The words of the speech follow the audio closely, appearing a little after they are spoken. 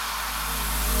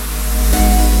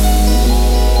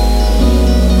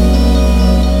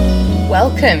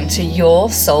Welcome to Your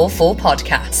Soulful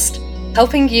Podcast,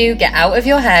 helping you get out of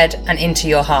your head and into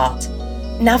your heart.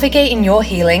 Navigating your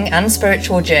healing and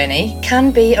spiritual journey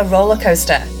can be a roller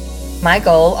coaster. My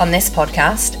goal on this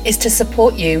podcast is to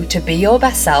support you to be your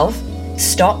best self,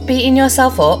 stop beating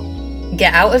yourself up,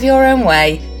 get out of your own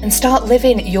way, and start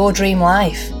living your dream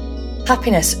life.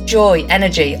 Happiness, joy,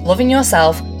 energy, loving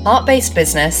yourself, heart-based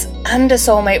business, and a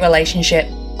soulmate relationship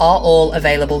are all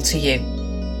available to you.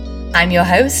 I'm your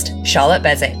host, Charlotte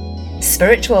Bezic,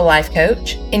 spiritual life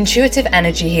coach, intuitive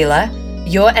energy healer,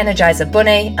 your Energizer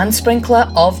bunny, and sprinkler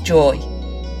of joy.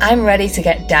 I'm ready to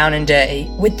get down and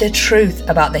dirty with the truth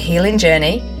about the healing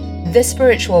journey, the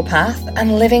spiritual path,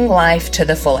 and living life to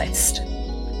the fullest.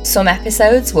 Some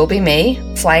episodes will be me,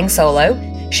 flying solo,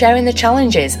 sharing the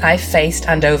challenges I've faced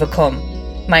and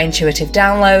overcome, my intuitive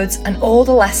downloads, and all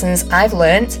the lessons I've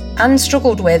learnt and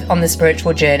struggled with on the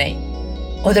spiritual journey.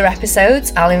 Other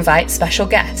episodes, I'll invite special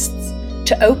guests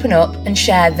to open up and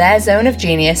share their zone of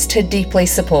genius to deeply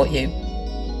support you.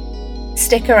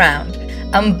 Stick around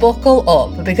and buckle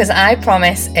up because I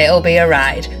promise it'll be a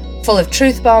ride full of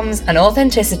truth bombs and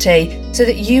authenticity so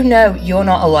that you know you're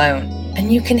not alone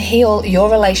and you can heal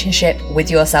your relationship with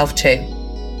yourself too.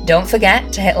 Don't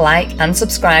forget to hit like and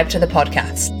subscribe to the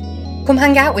podcast. Come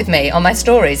hang out with me on my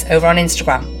stories over on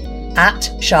Instagram at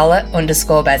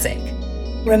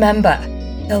Charlotte_Bezic. Remember,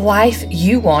 the life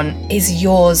you want is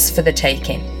yours for the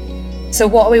taking. So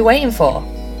what are we waiting for?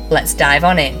 Let's dive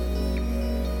on in.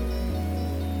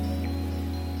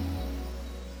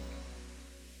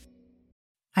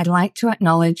 I'd like to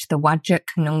acknowledge the Whadjuk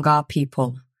Noongar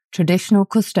people, traditional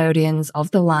custodians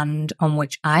of the land on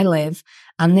which I live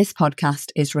and this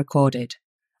podcast is recorded.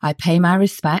 I pay my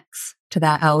respects to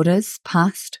their elders,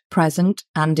 past, present,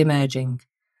 and emerging.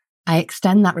 I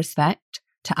extend that respect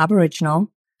to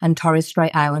Aboriginal and Torres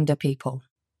Strait Islander people.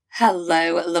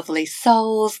 Hello, lovely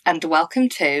souls, and welcome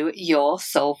to Your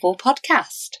Soulful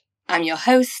Podcast. I'm your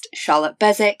host, Charlotte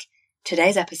Bezic.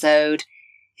 Today's episode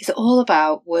is all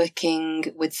about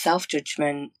working with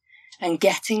self-judgment and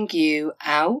getting you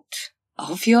out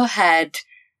of your head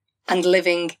and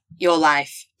living your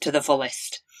life to the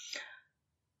fullest.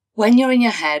 When you're in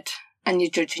your head and you're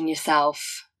judging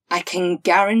yourself, I can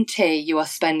guarantee you are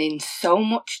spending so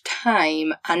much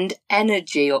time and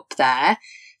energy up there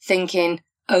thinking,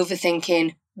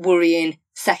 overthinking, worrying,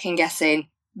 second-guessing,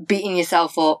 beating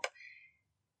yourself up.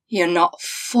 You're not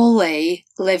fully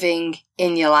living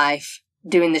in your life,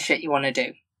 doing the shit you want to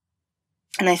do.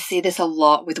 And I see this a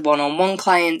lot with one-on-one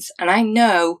clients, and I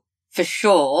know for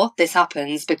sure this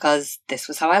happens because this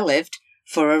was how I lived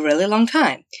for a really long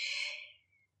time.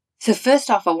 So first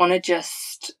off, I want to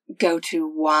just go to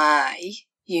why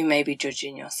you may be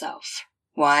judging yourself.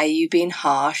 Why are you being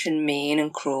harsh and mean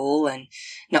and cruel and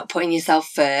not putting yourself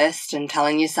first and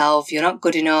telling yourself you're not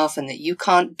good enough and that you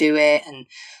can't do it and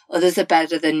others are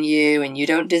better than you and you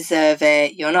don't deserve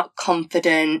it, you're not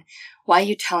confident. Why are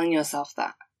you telling yourself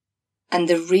that? And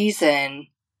the reason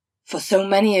for so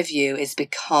many of you is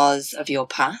because of your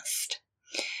past.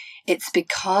 It's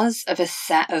because of a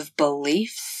set of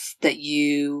beliefs that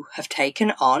you have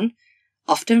taken on,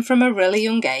 often from a really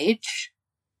young age,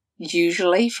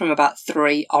 usually from about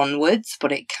 3 onwards,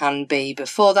 but it can be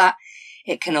before that.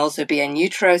 It can also be in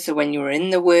utero, so when you were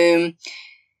in the womb,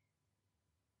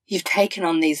 you've taken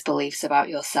on these beliefs about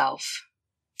yourself.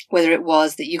 Whether it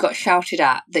was that you got shouted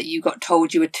at, that you got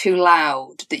told you were too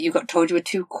loud, that you got told you were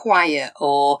too quiet,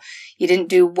 or you didn't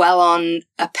do well on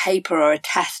a paper or a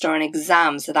test or an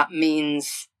exam, so that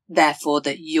means, therefore,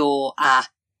 that you're a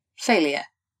failure,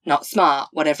 not smart,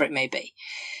 whatever it may be.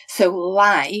 So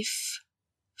life,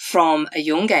 from a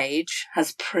young age,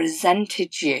 has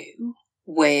presented you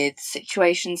with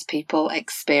situations, people,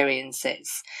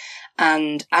 experiences.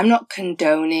 And I'm not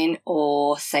condoning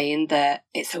or saying that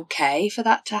it's okay for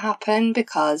that to happen,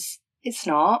 because it's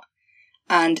not.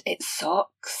 And it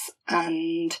sucks.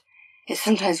 And it's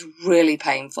sometimes really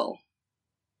painful.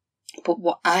 But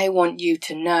what I want you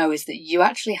to know is that you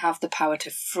actually have the power to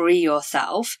free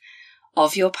yourself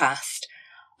of your past,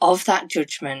 of that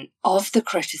judgment, of the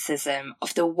criticism,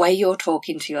 of the way you're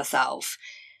talking to yourself,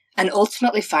 and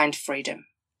ultimately find freedom.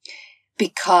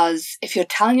 Because if you're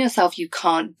telling yourself you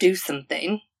can't do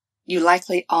something, you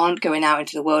likely aren't going out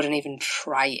into the world and even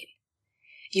trying.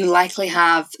 You likely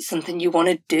have something you want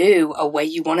to do, a way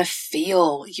you want to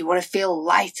feel. You want to feel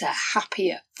lighter,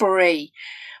 happier, free,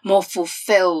 more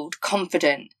fulfilled,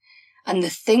 confident. And the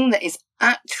thing that is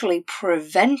actually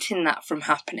preventing that from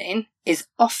happening is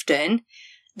often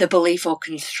the belief or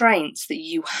constraints that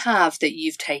you have that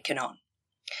you've taken on.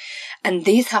 And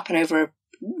these happen over a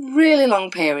really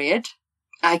long period.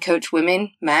 I coach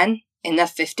women, men, in their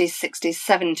 50s, 60s,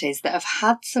 70s that have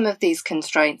had some of these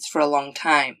constraints for a long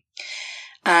time.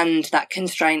 And that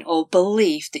constraint or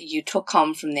belief that you took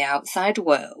on from the outside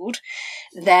world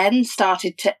then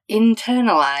started to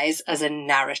internalize as a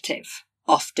narrative,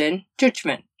 often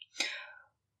judgment,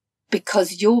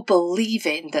 because you're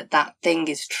believing that that thing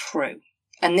is true.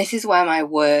 And this is where my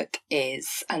work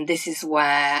is, and this is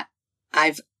where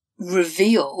I've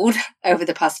revealed over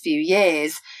the past few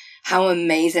years how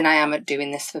amazing I am at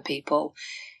doing this for people,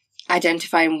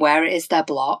 identifying where it is they're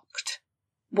blocked,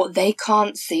 what they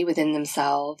can't see within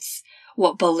themselves,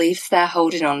 what beliefs they're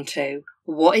holding on to,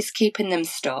 what is keeping them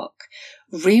stuck,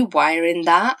 rewiring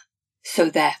that so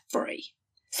they're free,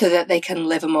 so that they can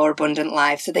live a more abundant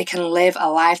life, so they can live a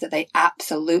life that they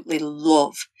absolutely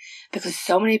love. Because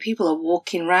so many people are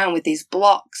walking around with these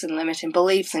blocks and limiting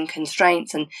beliefs and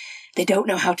constraints, and they don't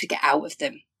know how to get out of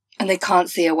them, and they can't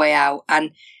see a way out.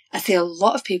 And I see a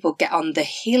lot of people get on the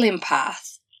healing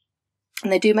path,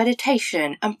 and they do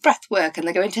meditation and breath work, and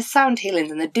they go into sound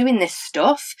healings, and they're doing this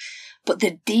stuff. But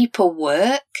the deeper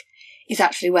work is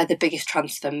actually where the biggest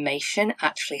transformation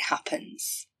actually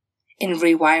happens, in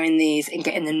rewiring these and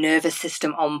getting the nervous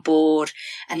system on board.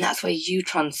 And that's where you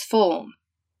transform.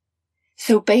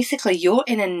 So basically, your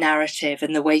inner narrative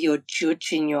and the way you're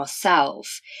judging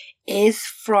yourself is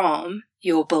from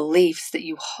your beliefs that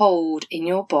you hold in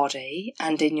your body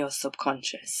and in your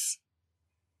subconscious.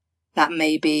 That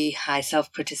may be high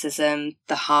self-criticism,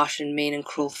 the harsh and mean and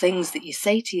cruel things that you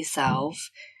say to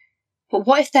yourself. But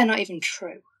what if they're not even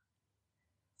true?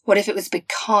 What if it was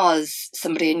because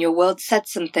somebody in your world said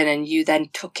something and you then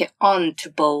took it on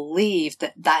to believe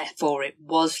that therefore it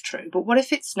was true? But what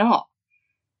if it's not?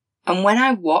 And when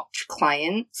I watch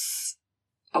clients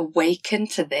awaken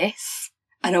to this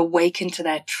and awaken to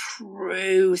their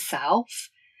true self,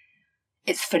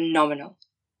 it's phenomenal.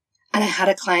 And I had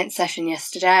a client session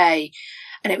yesterday,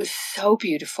 and it was so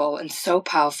beautiful and so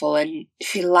powerful. And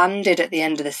she landed at the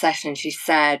end of the session and she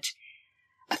said,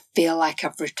 I feel like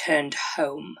I've returned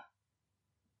home.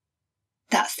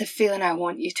 That's the feeling I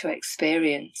want you to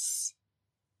experience.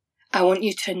 I want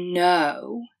you to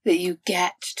know that you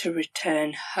get to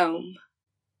return home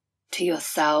to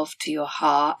yourself, to your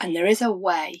heart. And there is a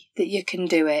way that you can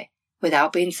do it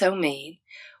without being so mean,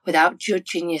 without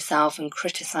judging yourself and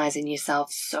criticizing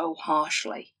yourself so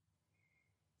harshly.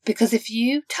 Because if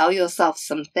you tell yourself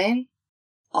something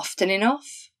often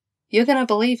enough, you're going to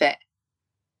believe it.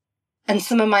 And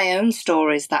some of my own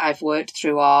stories that I've worked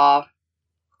through are,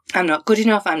 I'm not good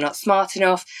enough, I'm not smart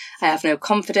enough, I have no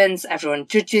confidence, everyone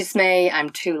judges me,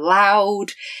 I'm too loud,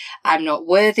 I'm not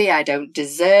worthy, I don't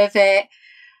deserve it.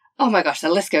 Oh my gosh, the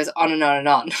list goes on and on and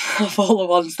on of all the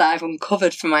ones that I've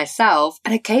uncovered for myself.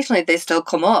 And occasionally they still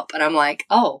come up and I'm like,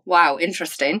 oh, wow,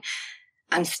 interesting.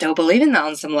 I'm still believing that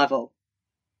on some level.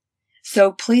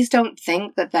 So please don't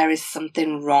think that there is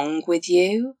something wrong with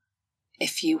you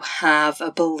if you have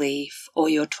a belief or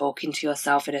you're talking to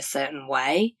yourself in a certain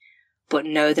way, but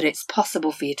know that it's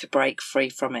possible for you to break free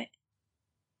from it.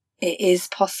 It is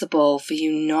possible for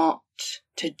you not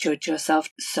to judge yourself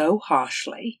so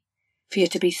harshly, for you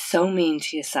to be so mean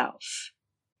to yourself.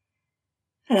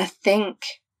 And I think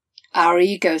our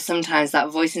ego, sometimes that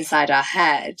voice inside our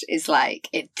head is like,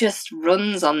 it just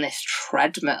runs on this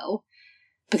treadmill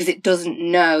because it doesn't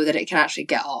know that it can actually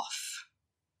get off.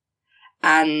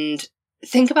 And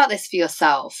think about this for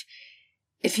yourself.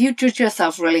 If you judge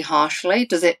yourself really harshly,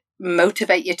 does it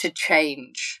motivate you to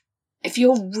change? If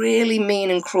you're really mean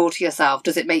and cruel to yourself,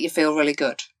 does it make you feel really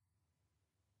good?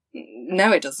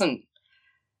 No, it doesn't.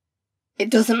 It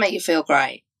doesn't make you feel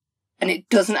great. And it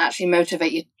doesn't actually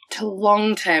motivate you to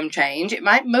long-term change. It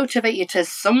might motivate you to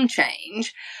some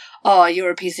change. Oh, you're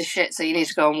a piece of shit, so you need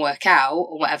to go and work out,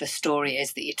 or whatever story it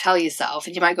is that you tell yourself.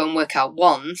 And you might go and work out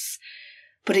once,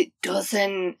 but it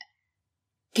doesn't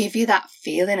give you that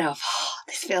feeling of, oh,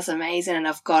 this feels amazing and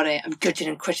I've got it. I'm judging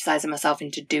and criticizing myself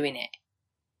into doing it.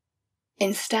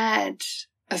 Instead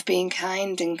of being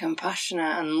kind and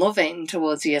compassionate and loving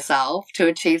towards yourself to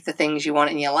achieve the things you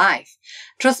want in your life.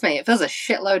 Trust me, it feels a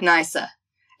shitload nicer.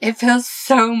 It feels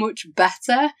so much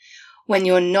better when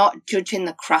you're not judging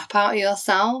the crap out of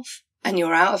yourself and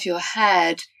you're out of your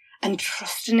head and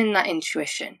trusting in that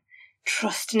intuition,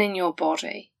 trusting in your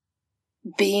body,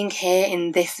 being here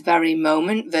in this very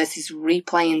moment versus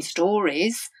replaying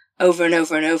stories over and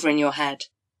over and over in your head.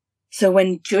 So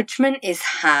when judgment is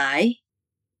high,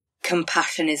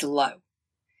 compassion is low.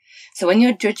 So when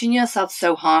you're judging yourself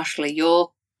so harshly,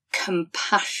 you're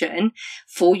compassion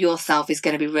for yourself is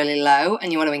going to be really low,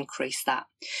 and you want to increase that.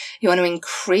 You want to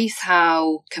increase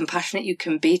how compassionate you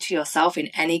can be to yourself in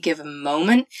any given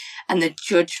moment, and the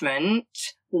judgment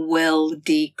will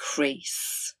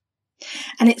decrease.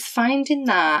 And it's finding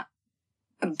that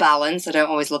balance. I don't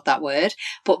always love that word,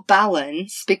 but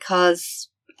balance, because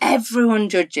everyone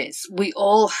judges. We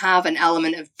all have an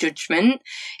element of judgment.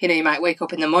 You know, you might wake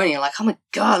up in the morning, you're like, oh my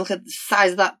God, look at the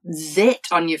size of that zit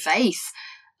on your face.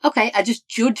 Okay, I just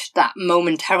judged that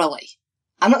momentarily.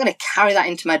 I'm not going to carry that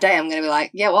into my day. I'm going to be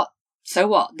like, yeah, what? So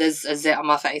what? There's a zit on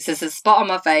my face. There's a spot on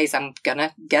my face. I'm going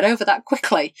to get over that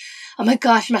quickly. Oh my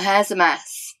gosh, my hair's a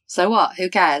mess. So what? Who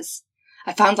cares?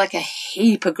 I found like a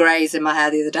heap of greys in my hair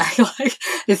the other day, like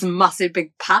this massive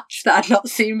big patch that I'd not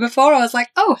seen before. I was like,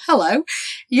 oh, hello,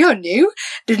 you're new.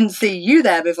 Didn't see you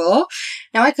there before.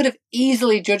 Now, I could have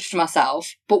easily judged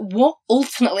myself, but what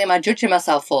ultimately am I judging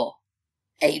myself for?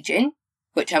 Aging,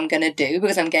 which I'm going to do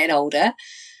because I'm getting older.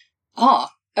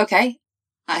 Okay,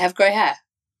 I have grey hair.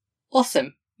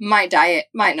 Awesome. Might dye it,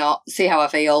 might not. See how I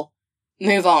feel.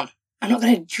 Move on. I'm not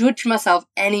going to judge myself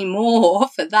anymore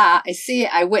for that. I see it,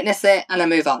 I witness it, and I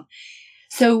move on.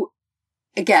 So,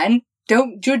 again,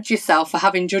 don't judge yourself for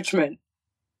having judgment.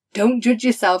 Don't judge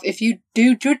yourself if you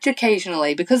do judge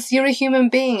occasionally, because you're a human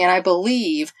being, and I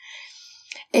believe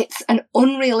it's an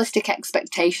unrealistic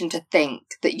expectation to think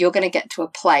that you're going to get to a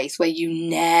place where you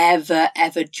never,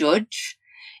 ever judge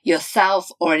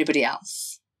yourself or anybody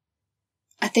else.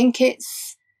 I think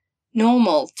it's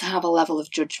normal to have a level of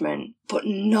judgment, but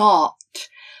not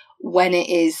when it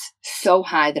is so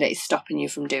high that it is stopping you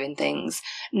from doing things,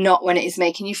 not when it is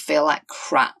making you feel like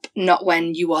crap, not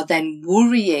when you are then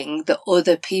worrying that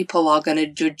other people are going to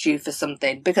judge you for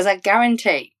something, because I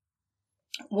guarantee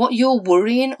what you're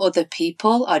worrying other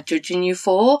people are judging you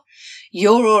for,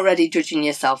 you're already judging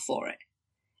yourself for it.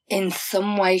 In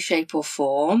some way, shape or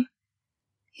form,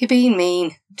 you're being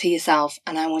mean to yourself,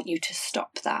 and I want you to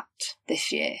stop that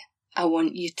this year. I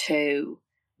want you to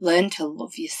learn to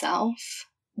love yourself,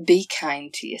 be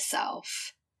kind to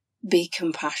yourself, be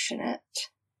compassionate,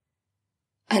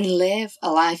 and live a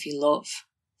life you love.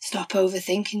 Stop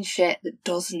overthinking shit that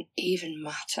doesn't even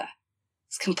matter.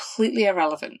 It's completely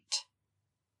irrelevant.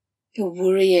 You're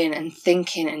worrying and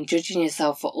thinking and judging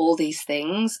yourself for all these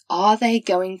things. Are they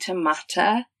going to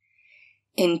matter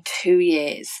in 2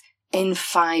 years, in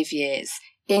 5 years?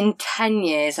 In 10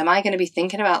 years, am I going to be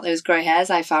thinking about those grey hairs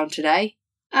I found today?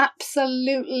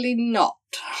 Absolutely not.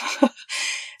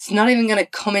 It's not even going to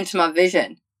come into my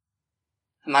vision.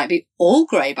 I might be all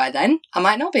grey by then. I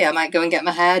might not be. I might go and get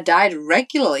my hair dyed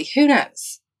regularly. Who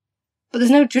knows? But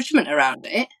there's no judgment around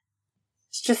it.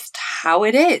 It's just how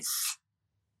it is.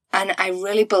 And I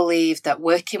really believe that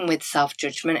working with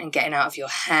self-judgment and getting out of your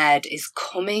head is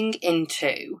coming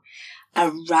into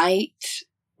a right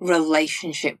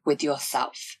relationship with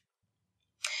yourself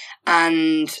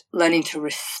and learning to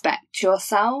respect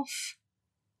yourself,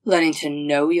 learning to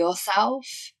know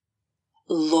yourself,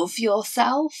 love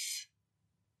yourself,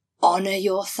 honor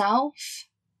yourself,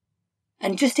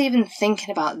 and just even thinking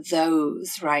about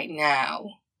those right now.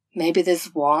 Maybe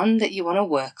there's one that you want to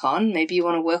work on. Maybe you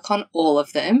want to work on all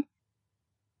of them.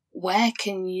 Where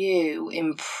can you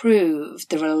improve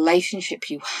the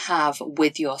relationship you have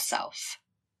with yourself?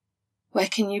 Where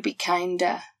can you be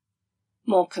kinder,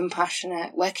 more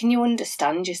compassionate? Where can you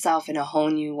understand yourself in a whole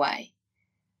new way?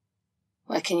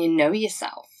 Where can you know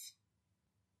yourself?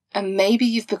 And maybe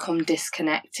you've become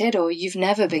disconnected, or you've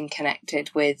never been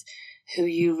connected with who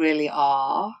you really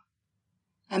are.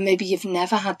 And maybe you've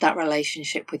never had that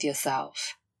relationship with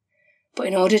yourself. But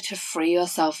in order to free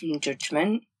yourself from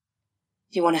judgment,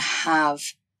 you want to have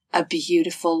a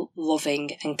beautiful,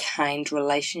 loving and kind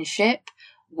relationship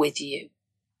with you.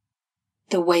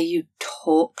 The way you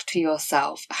talk to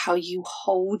yourself, how you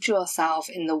hold yourself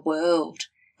in the world,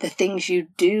 the things you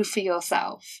do for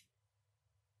yourself.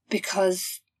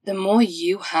 Because the more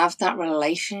you have that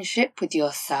relationship with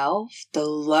yourself, the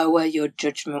lower your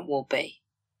judgment will be.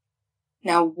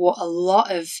 Now, what a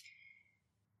lot of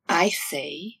I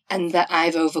see, and that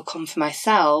I've overcome for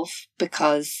myself,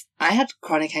 because I had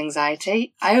chronic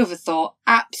anxiety, I overthought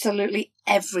absolutely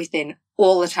everything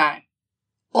all the time.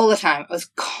 All the time. I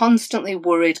was constantly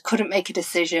worried, couldn't make a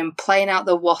decision, playing out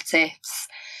the what ifs.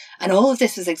 And all of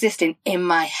this was existing in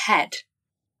my head.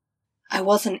 I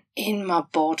wasn't in my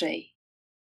body.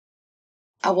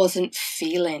 I wasn't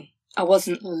feeling. I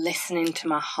wasn't listening to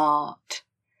my heart.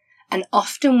 And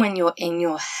often when you're in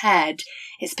your head,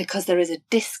 it's because there is a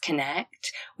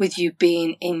disconnect with you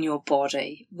being in your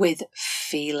body, with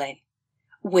feeling,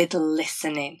 with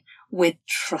listening, with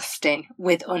trusting,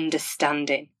 with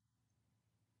understanding.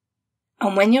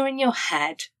 And when you're in your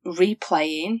head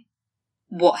replaying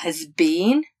what has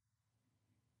been,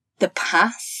 the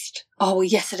past, oh, well,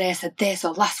 yesterday I said this,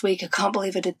 or last week I can't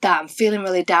believe I did that, I'm feeling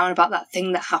really down about that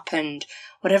thing that happened,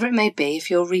 whatever it may be,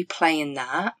 if you're replaying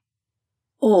that,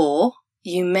 or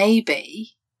you may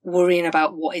be worrying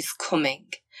about what is coming,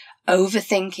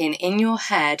 overthinking in your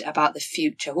head about the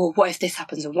future. Well, what if this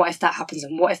happens, and what if that happens,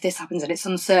 and what if this happens, and it's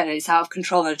uncertain, and it's out of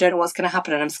control, and I don't know what's going to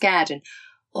happen, and I'm scared, and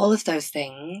all of those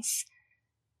things.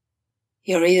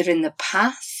 You're either in the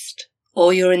past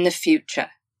or you're in the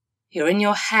future. You're in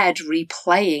your head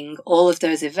replaying all of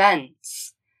those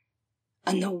events.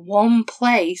 And the one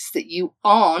place that you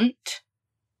aren't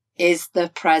is the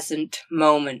present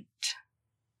moment.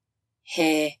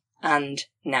 Here and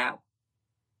now.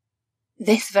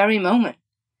 This very moment.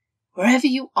 Wherever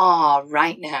you are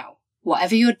right now,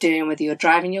 whatever you're doing, whether you're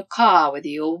driving your car, whether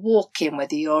you're walking,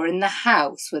 whether you're in the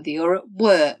house, whether you're at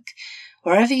work,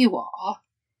 wherever you are,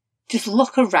 just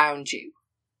look around you.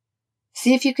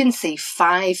 See if you can see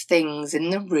 5 things in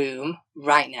the room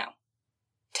right now.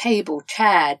 Table,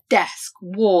 chair, desk,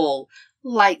 wall,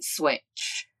 light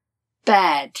switch,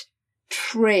 bed,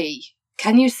 tree.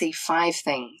 Can you see 5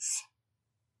 things?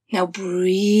 Now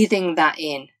breathing that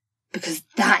in, because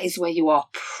that is where you are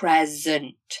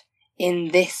present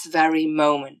in this very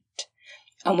moment.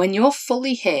 And when you're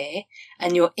fully here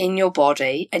and you're in your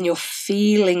body and you're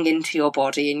feeling into your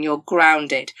body and you're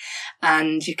grounded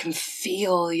and you can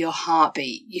feel your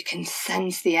heartbeat, you can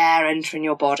sense the air entering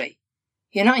your body.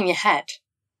 You're not in your head.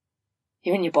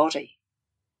 You're in your body.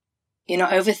 You're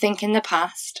not overthinking the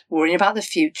past, worrying about the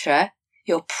future.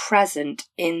 You're present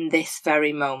in this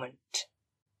very moment.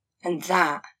 And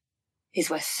that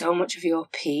is where so much of your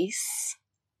peace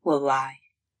will lie.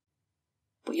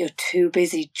 But you're too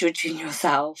busy judging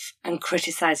yourself and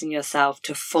criticising yourself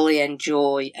to fully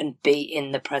enjoy and be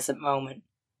in the present moment.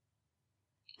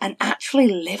 And actually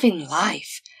living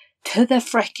life to the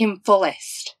frickin'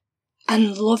 fullest.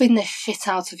 And loving the shit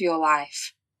out of your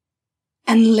life.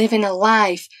 And living a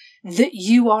life that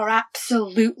you are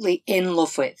absolutely in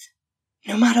love with.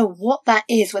 No matter what that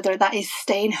is, whether that is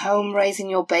staying home raising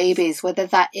your babies, whether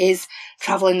that is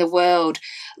travelling the world,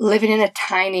 living in a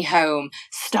tiny home,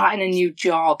 starting a new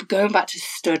job, going back to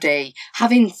study,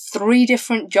 having 3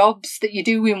 different jobs that you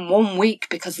do in 1 week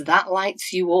because that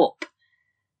lights you up,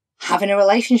 having a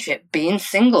relationship, being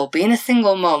single, being a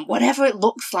single mum, whatever it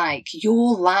looks like,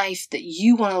 your life that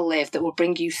you want to live that will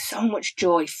bring you so much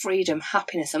joy, freedom,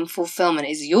 happiness and fulfillment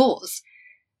is yours.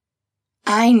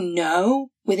 I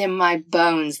know within my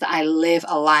bones that I live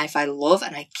a life I love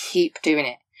and I keep doing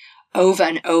it over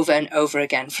and over and over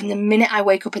again. From the minute I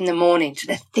wake up in the morning to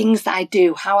the things that I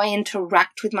do, how I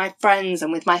interact with my friends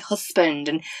and with my husband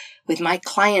and with my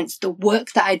clients, the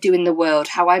work that I do in the world,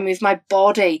 how I move my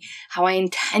body, how I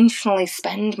intentionally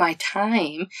spend my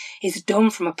time is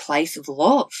done from a place of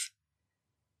love.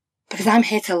 Because I'm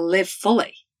here to live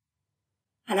fully.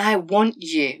 And I want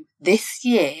you this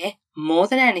year, more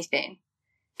than anything,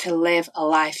 to live a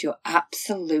life you're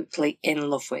absolutely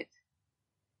in love with.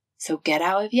 So get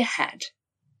out of your head.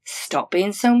 Stop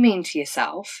being so mean to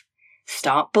yourself.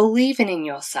 Start believing in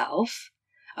yourself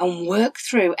and work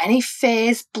through any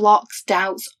fears, blocks,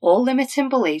 doubts, or limiting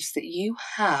beliefs that you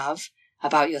have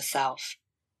about yourself.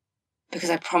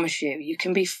 Because I promise you, you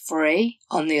can be free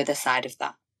on the other side of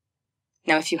that.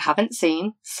 Now, if you haven't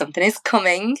seen, something is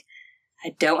coming.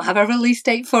 I don't have a release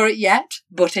date for it yet,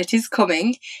 but it is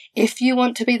coming. If you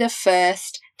want to be the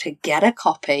first to get a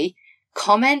copy,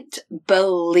 comment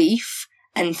belief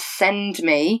and send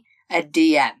me a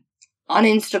DM. On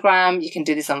Instagram, you can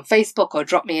do this on Facebook or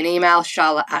drop me an email,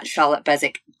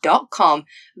 charlotte@charlottebesic.com,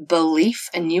 belief,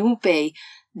 and you will be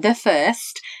the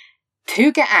first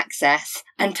to get access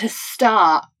and to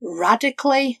start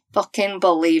radically fucking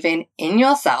believing in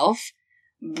yourself,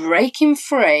 breaking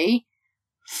free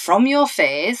from your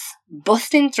fears,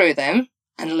 busting through them,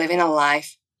 and living a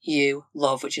life you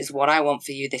love, which is what I want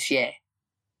for you this year.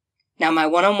 Now, my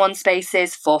one-on-one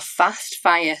spaces for fast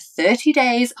fire 30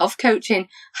 days of coaching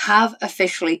have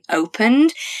officially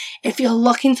opened. If you're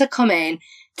looking to come in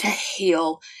to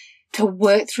heal, to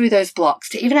work through those blocks,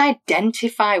 to even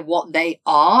identify what they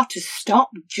are, to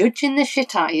stop judging the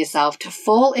shit out of yourself, to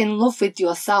fall in love with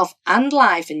yourself and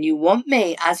life, and you want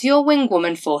me as your wing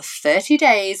woman for 30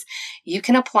 days, you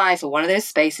can apply for one of those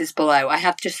spaces below. I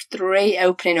have just 3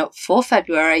 opening up for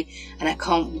February, and I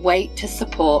can't wait to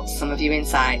support some of you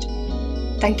inside.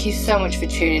 Thank you so much for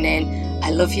tuning in. I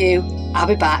love you. I'll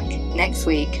be back next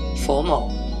week for more.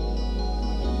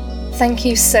 Thank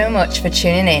you so much for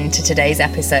tuning in to today's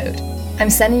episode. I'm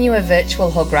sending you a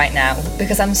virtual hug right now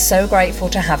because I'm so grateful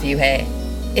to have you here.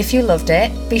 If you loved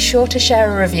it, be sure to share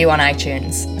a review on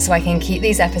iTunes so I can keep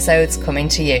these episodes coming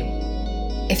to you.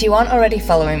 If you aren't already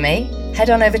following me, head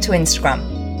on over to Instagram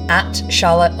at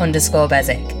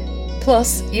Charlotte_Bezic.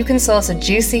 Plus, you can source a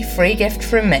juicy free gift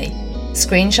from me.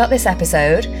 Screenshot this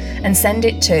episode and send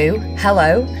it to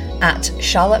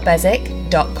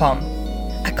hello@charlottebezic.com.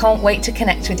 I can't wait to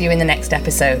connect with you in the next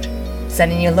episode.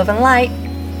 Sending you love and light.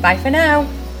 Bye for now.